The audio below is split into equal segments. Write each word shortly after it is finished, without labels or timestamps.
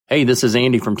Hey, this is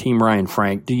Andy from Team Ryan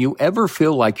Frank. Do you ever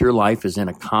feel like your life is in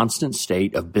a constant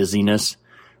state of busyness?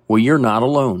 Well, you're not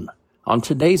alone. On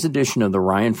today's edition of the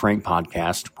Ryan Frank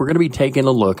podcast, we're going to be taking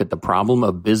a look at the problem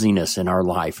of busyness in our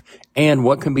life and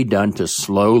what can be done to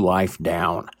slow life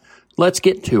down. Let's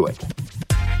get to it.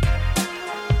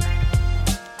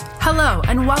 Hello,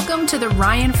 and welcome to the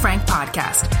Ryan Frank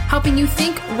podcast, helping you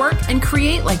think, work, and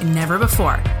create like never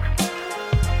before.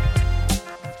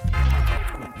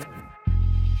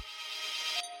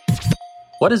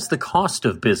 What is the cost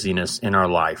of busyness in our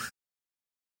life?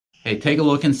 Hey, take a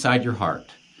look inside your heart.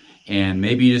 And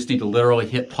maybe you just need to literally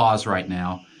hit pause right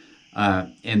now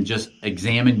and just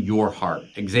examine your heart.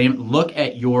 Look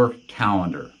at your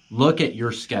calendar. Look at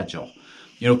your schedule.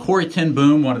 You know, Corrie ten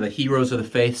Boom, one of the heroes of the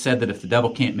faith, said that if the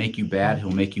devil can't make you bad, he'll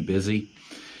make you busy.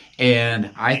 And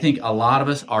I think a lot of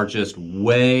us are just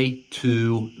way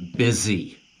too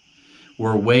busy.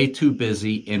 We're way too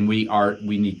busy, and we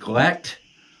neglect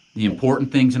the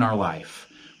important things in our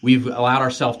life. We've allowed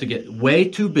ourselves to get way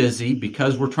too busy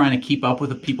because we're trying to keep up with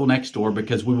the people next door,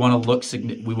 because we want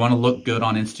to look good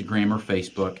on Instagram or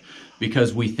Facebook,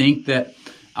 because we think that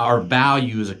our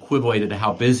value is equated to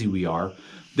how busy we are,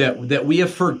 that we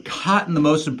have forgotten the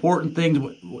most important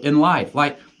things in life,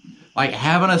 like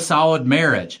having a solid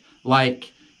marriage,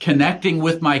 like connecting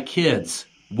with my kids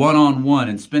one-on-one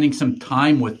and spending some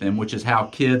time with them, which is how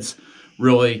kids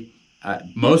really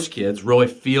most kids really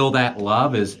feel that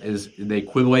love is they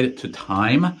equate it to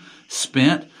time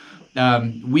spent.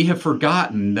 We have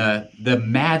forgotten the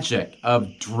magic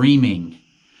of dreaming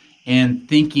and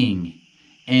thinking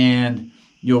and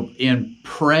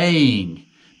praying,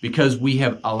 because we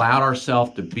have allowed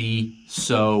ourselves to be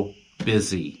so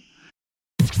busy.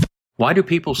 Why do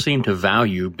people seem to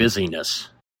value busyness?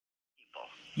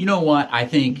 You know what? I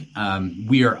think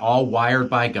we are all wired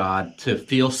by God to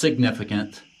feel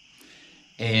significant.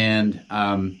 And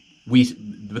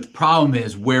the problem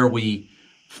is where we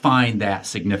find that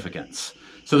significance.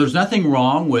 So there's nothing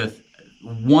wrong with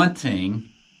wanting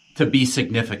to be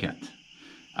significant.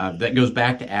 That goes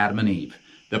back to Adam and Eve.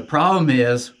 The problem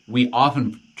is we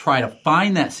often try to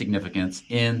find that significance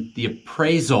in the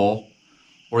appraisal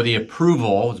or the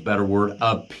approval, is a better word,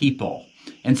 of people.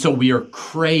 And so we are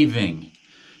craving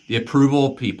the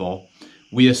approval of people.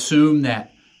 We assume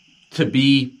that to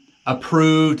be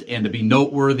approved and to be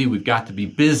noteworthy, we've got to be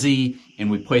busy,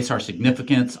 and we place our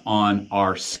significance on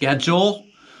our schedule.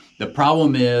 The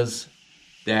problem is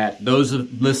that those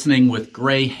listening with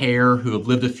gray hair who have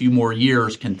lived a few more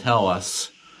years can tell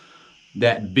us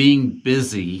that being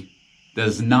busy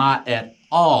does not at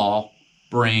all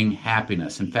bring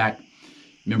happiness. In fact,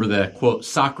 remember the quote,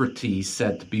 Socrates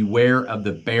said to beware of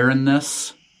the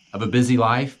barrenness of a busy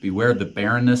life. Beware of the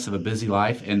barrenness of a busy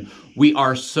life. And we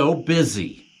are so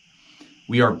busy.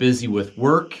 We are busy with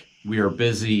work. We are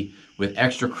busy with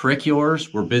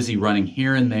extracurriculars. We're busy running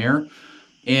here and there.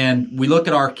 And we look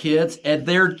at our kids and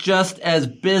they're just as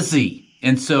busy.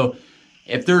 And so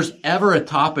if there's ever a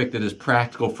topic that is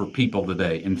practical for people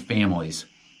today in families,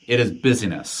 it is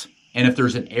busyness. And if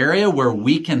there's an area where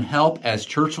we can help as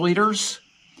church leaders,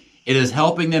 it is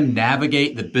helping them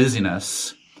navigate the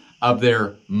busyness of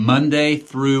their Monday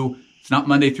through, it's not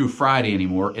Monday through Friday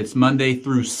anymore, it's Monday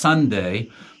through Sunday,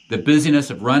 the busyness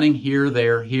of running here,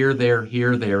 there,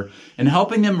 and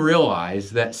helping them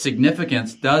realize that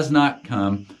significance does not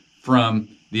come from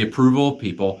the approval of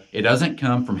people. It doesn't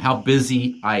come from how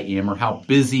busy I am or how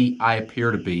busy I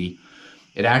appear to be.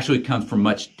 It actually comes from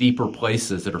much deeper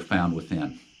places that are found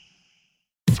within.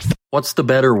 What's the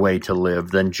better way to live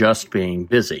than just being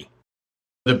busy?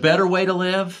 The better way to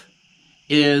live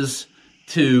is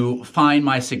to find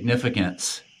my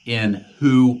significance in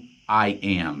who I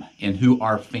am and who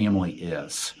our family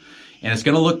is. And it's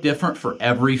going to look different for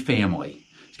every family.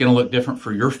 It's going to look different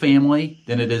for your family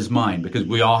than it is mine, because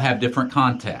we all have different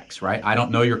contexts, right? I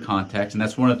don't know your context, and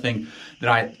that's one of the things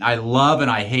that I love and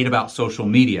I hate about social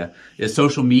media, is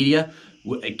social media,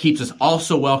 it keeps us all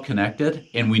so well connected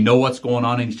and we know what's going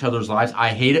on in each other's lives. I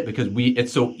hate it because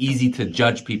it's so easy to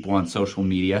judge people on social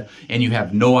media and you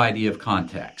have no idea of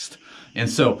context. And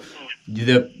so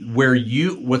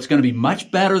what's going to be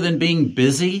much better than being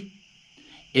busy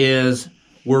is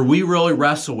where we really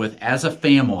wrestle with as a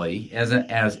family,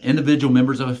 as individual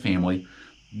members of a family,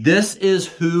 this is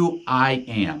who I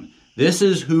am. This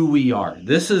is who we are.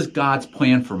 This is God's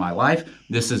plan for my life.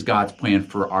 This is God's plan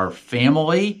for our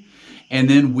family. And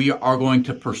then we are going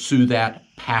to pursue that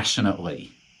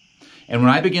passionately. And when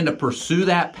I begin to pursue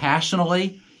that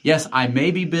passionately, yes, I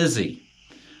may be busy,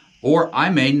 or I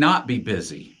may not be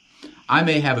busy. I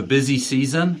may have a busy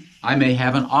season, I may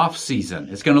have an off season.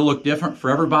 It's going to look different for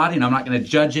everybody, and I'm not going to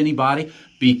judge anybody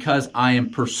because I am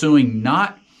pursuing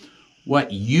not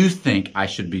what you think I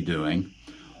should be doing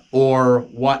or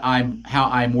how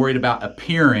I'm worried about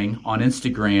appearing on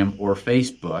Instagram or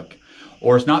Facebook,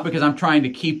 or it's not because I'm trying to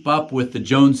keep up with the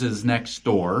Joneses next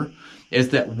door.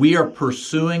 Is that we are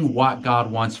pursuing what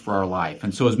God wants for our life.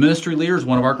 And so as ministry leaders,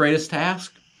 one of our greatest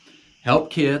tasks, help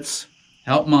kids,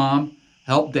 help mom,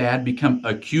 help dad become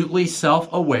acutely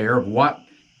self-aware of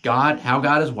how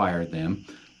God has wired them,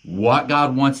 what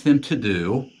God wants them to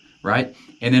do, right?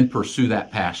 And then pursue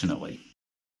that passionately.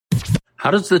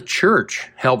 How does the church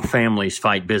help families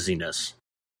fight busyness?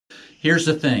 Here's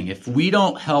the thing. If we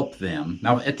don't help them,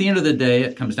 now at the end of the day,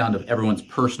 it comes down to everyone's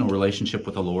personal relationship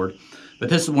with the Lord. But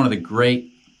this is one of the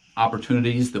great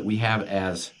opportunities that we have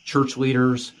as church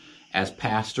leaders, as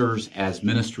pastors, as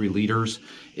ministry leaders,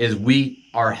 is we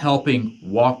are helping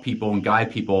walk people and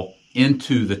guide people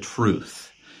into the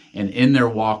truth and in their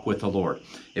walk with the Lord.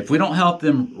 If we don't help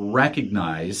them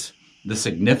recognize the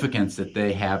significance that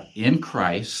they have in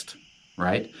Christ,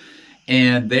 right,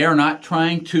 and they are not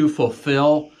trying to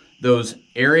fulfill those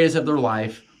areas of their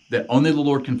life that only the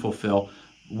Lord can fulfill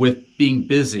with being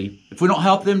busy, if we don't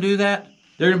help them do that,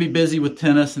 they're going to be busy with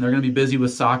tennis, and they're going to be busy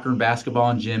with soccer and basketball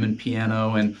and gym and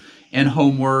piano and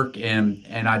homework, and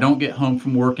I don't get home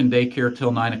from work and daycare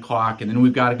till 9 o'clock, and then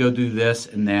we've got to go do this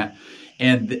and that.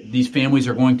 And these families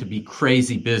are going to be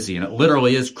crazy busy, and it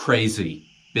literally is crazy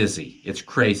busy. It's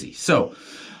crazy. So,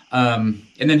 and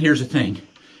then here's the thing.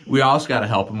 We also got to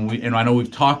help them, and I know we've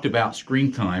talked about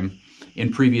screen time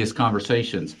in previous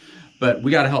conversations, but we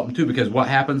got to help them too, because what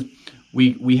happens,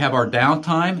 we have our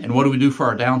downtime, and what do we do for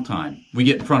our downtime? We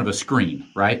get in front of a screen,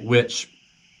 right? Which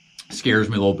scares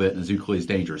me a little bit and is equally as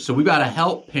dangerous. So we've got to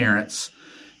help parents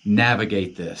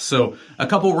navigate this. So a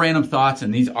couple random thoughts,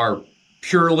 and these are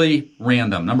purely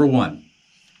random. Number one,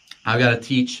 I've got to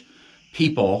teach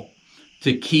people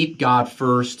to keep God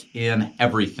first in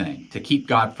everything. To keep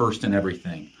God first in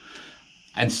everything.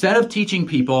 Instead of teaching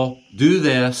people, do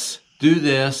this, do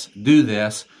this, do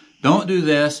this, don't do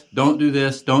this, don't do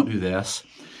this, don't do this.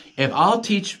 If I'll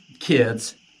teach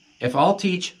kids, if I'll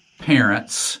teach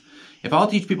parents, if I'll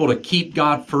teach people to keep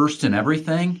God first in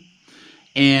everything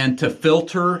and to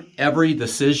filter every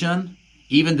decision,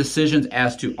 even decisions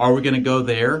as to, are we going to go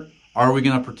there? Are we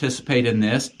going to participate in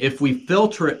this? If we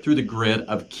filter it through the grid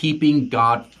of keeping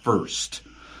God first,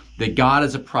 that God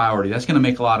is a priority, that's going to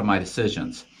make a lot of my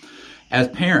decisions. As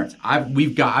parents,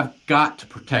 I've got to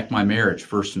protect my marriage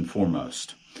first and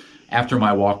foremost. After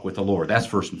my walk with the Lord, that's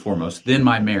first and foremost, then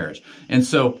my marriage. And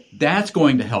so that's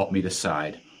going to help me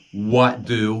decide what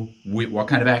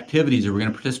kind of activities are we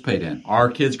going to participate in? Are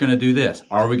kids going to do this?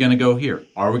 Are we going to go here?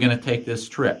 Are we going to take this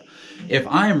trip? If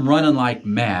I am running like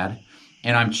mad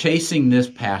and I'm chasing this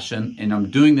passion and I'm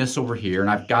doing this over here and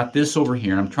I've got this over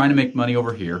here and I'm trying to make money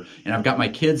over here and I've got my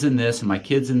kids in this and my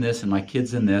kids in this and my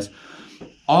kids in this,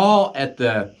 all at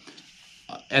the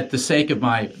sake of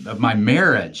my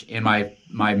marriage, and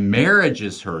my marriage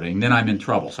is hurting, then I'm in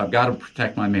trouble. So I've got to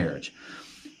protect my marriage.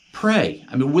 Pray.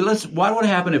 I mean, what would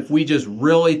happen if we just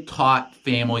really taught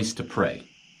families to pray?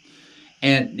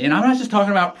 And I'm not just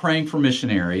talking about praying for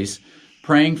missionaries,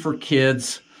 praying for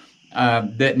kids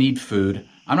that need food.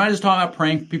 I'm not just talking about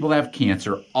praying for people that have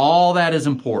cancer. All that is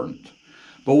important.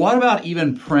 But what about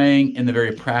even praying in the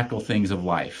very practical things of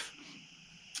life?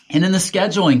 And in the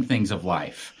scheduling things of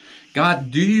life? God,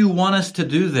 do you want us to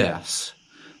do this?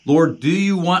 Lord, do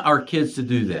you want our kids to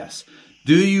do this?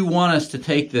 Do you want us to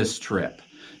take this trip?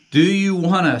 Do you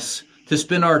want us to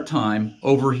spend our time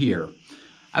over here?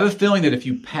 I have a feeling that if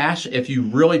you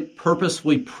really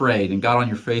purposefully prayed and got on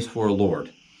your face for the Lord,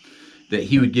 that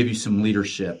He would give you some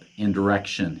leadership and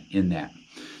direction in that.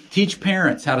 Teach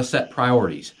parents how to set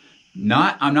priorities.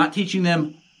 I'm not teaching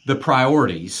them the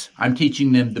priorities. I'm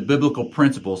teaching them the biblical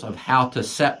principles of how to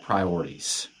set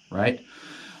priorities. Right?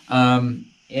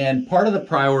 And part of the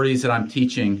priorities that I'm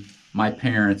teaching my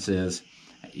parents is,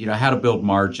 how to build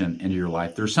margin into your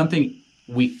life. There's something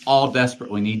we all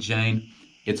desperately need, Jane.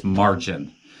 It's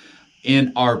margin.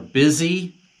 In our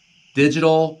busy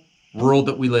digital world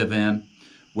that we live in,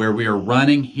 where we are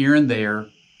running here and there,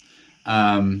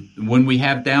 when we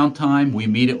have downtime, we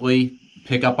immediately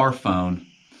pick up our phone.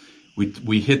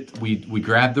 We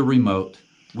grab the remote.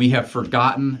 We have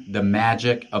forgotten the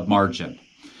magic of margin.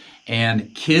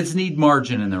 And kids need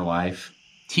margin in their life.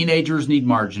 Teenagers need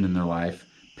margin in their life.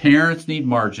 Parents need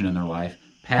margin in their life.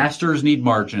 Pastors need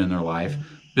margin in their life.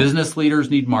 Business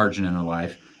leaders need margin in their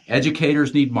life.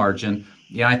 Educators need margin.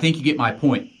 Yeah, I think you get my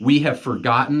point. We have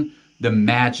forgotten the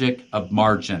magic of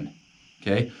margin.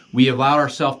 Okay? We allowed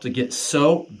ourselves to get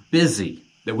so busy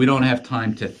that we don't have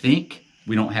time to think,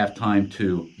 we don't have time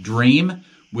to dream,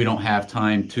 we don't have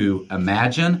time to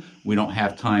imagine, we don't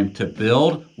have time to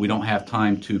build, we don't have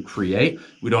time to create,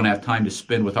 we don't have time to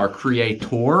spend with our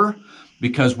Creator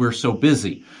because we're so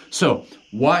busy. So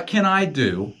what can I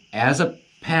do as a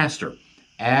pastor,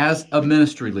 as a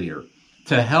ministry leader,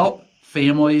 to help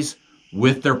families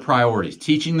with their priorities,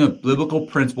 teaching the biblical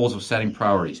principles of setting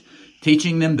priorities,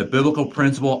 teaching them the biblical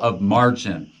principle of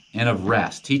margin and of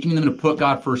rest, teaching them to put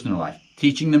God first in their life,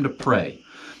 teaching them to pray.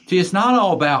 See, it's not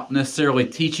all about necessarily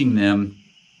teaching them,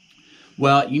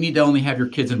 well, you need to only have your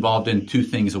kids involved in 2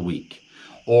 things a week,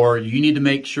 or you need to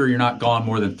make sure you're not gone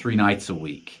more than 3 nights a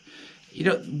week.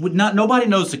 Nobody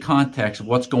knows the context of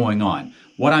what's going on.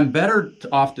 What I'm better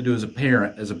off to do as a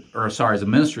parent, as a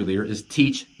ministry leader, is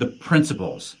teach the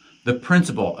principles. The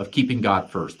principle of keeping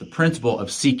God first, the principle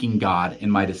of seeking God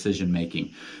in my decision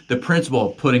making, the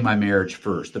principle of putting my marriage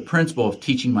first, the principle of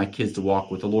teaching my kids to walk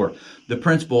with the Lord, the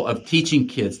principle of teaching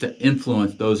kids to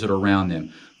influence those that are around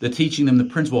them, teaching them the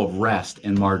principle of rest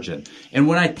and margin. And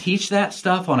when I teach that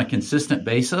stuff on a consistent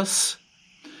basis,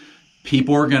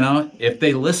 people are going to, if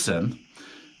they listen,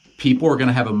 people are going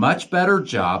to have a much better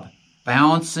job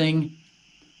balancing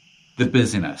the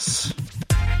busyness.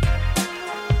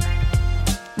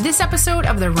 This episode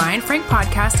of the Ryan Frank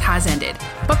Podcast has ended,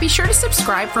 but be sure to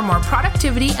subscribe for more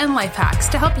productivity and life hacks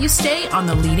to help you stay on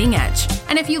the leading edge.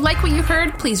 And if you like what you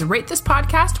heard, please rate this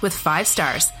podcast with 5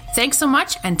 stars. Thanks so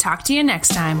much and talk to you next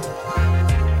time.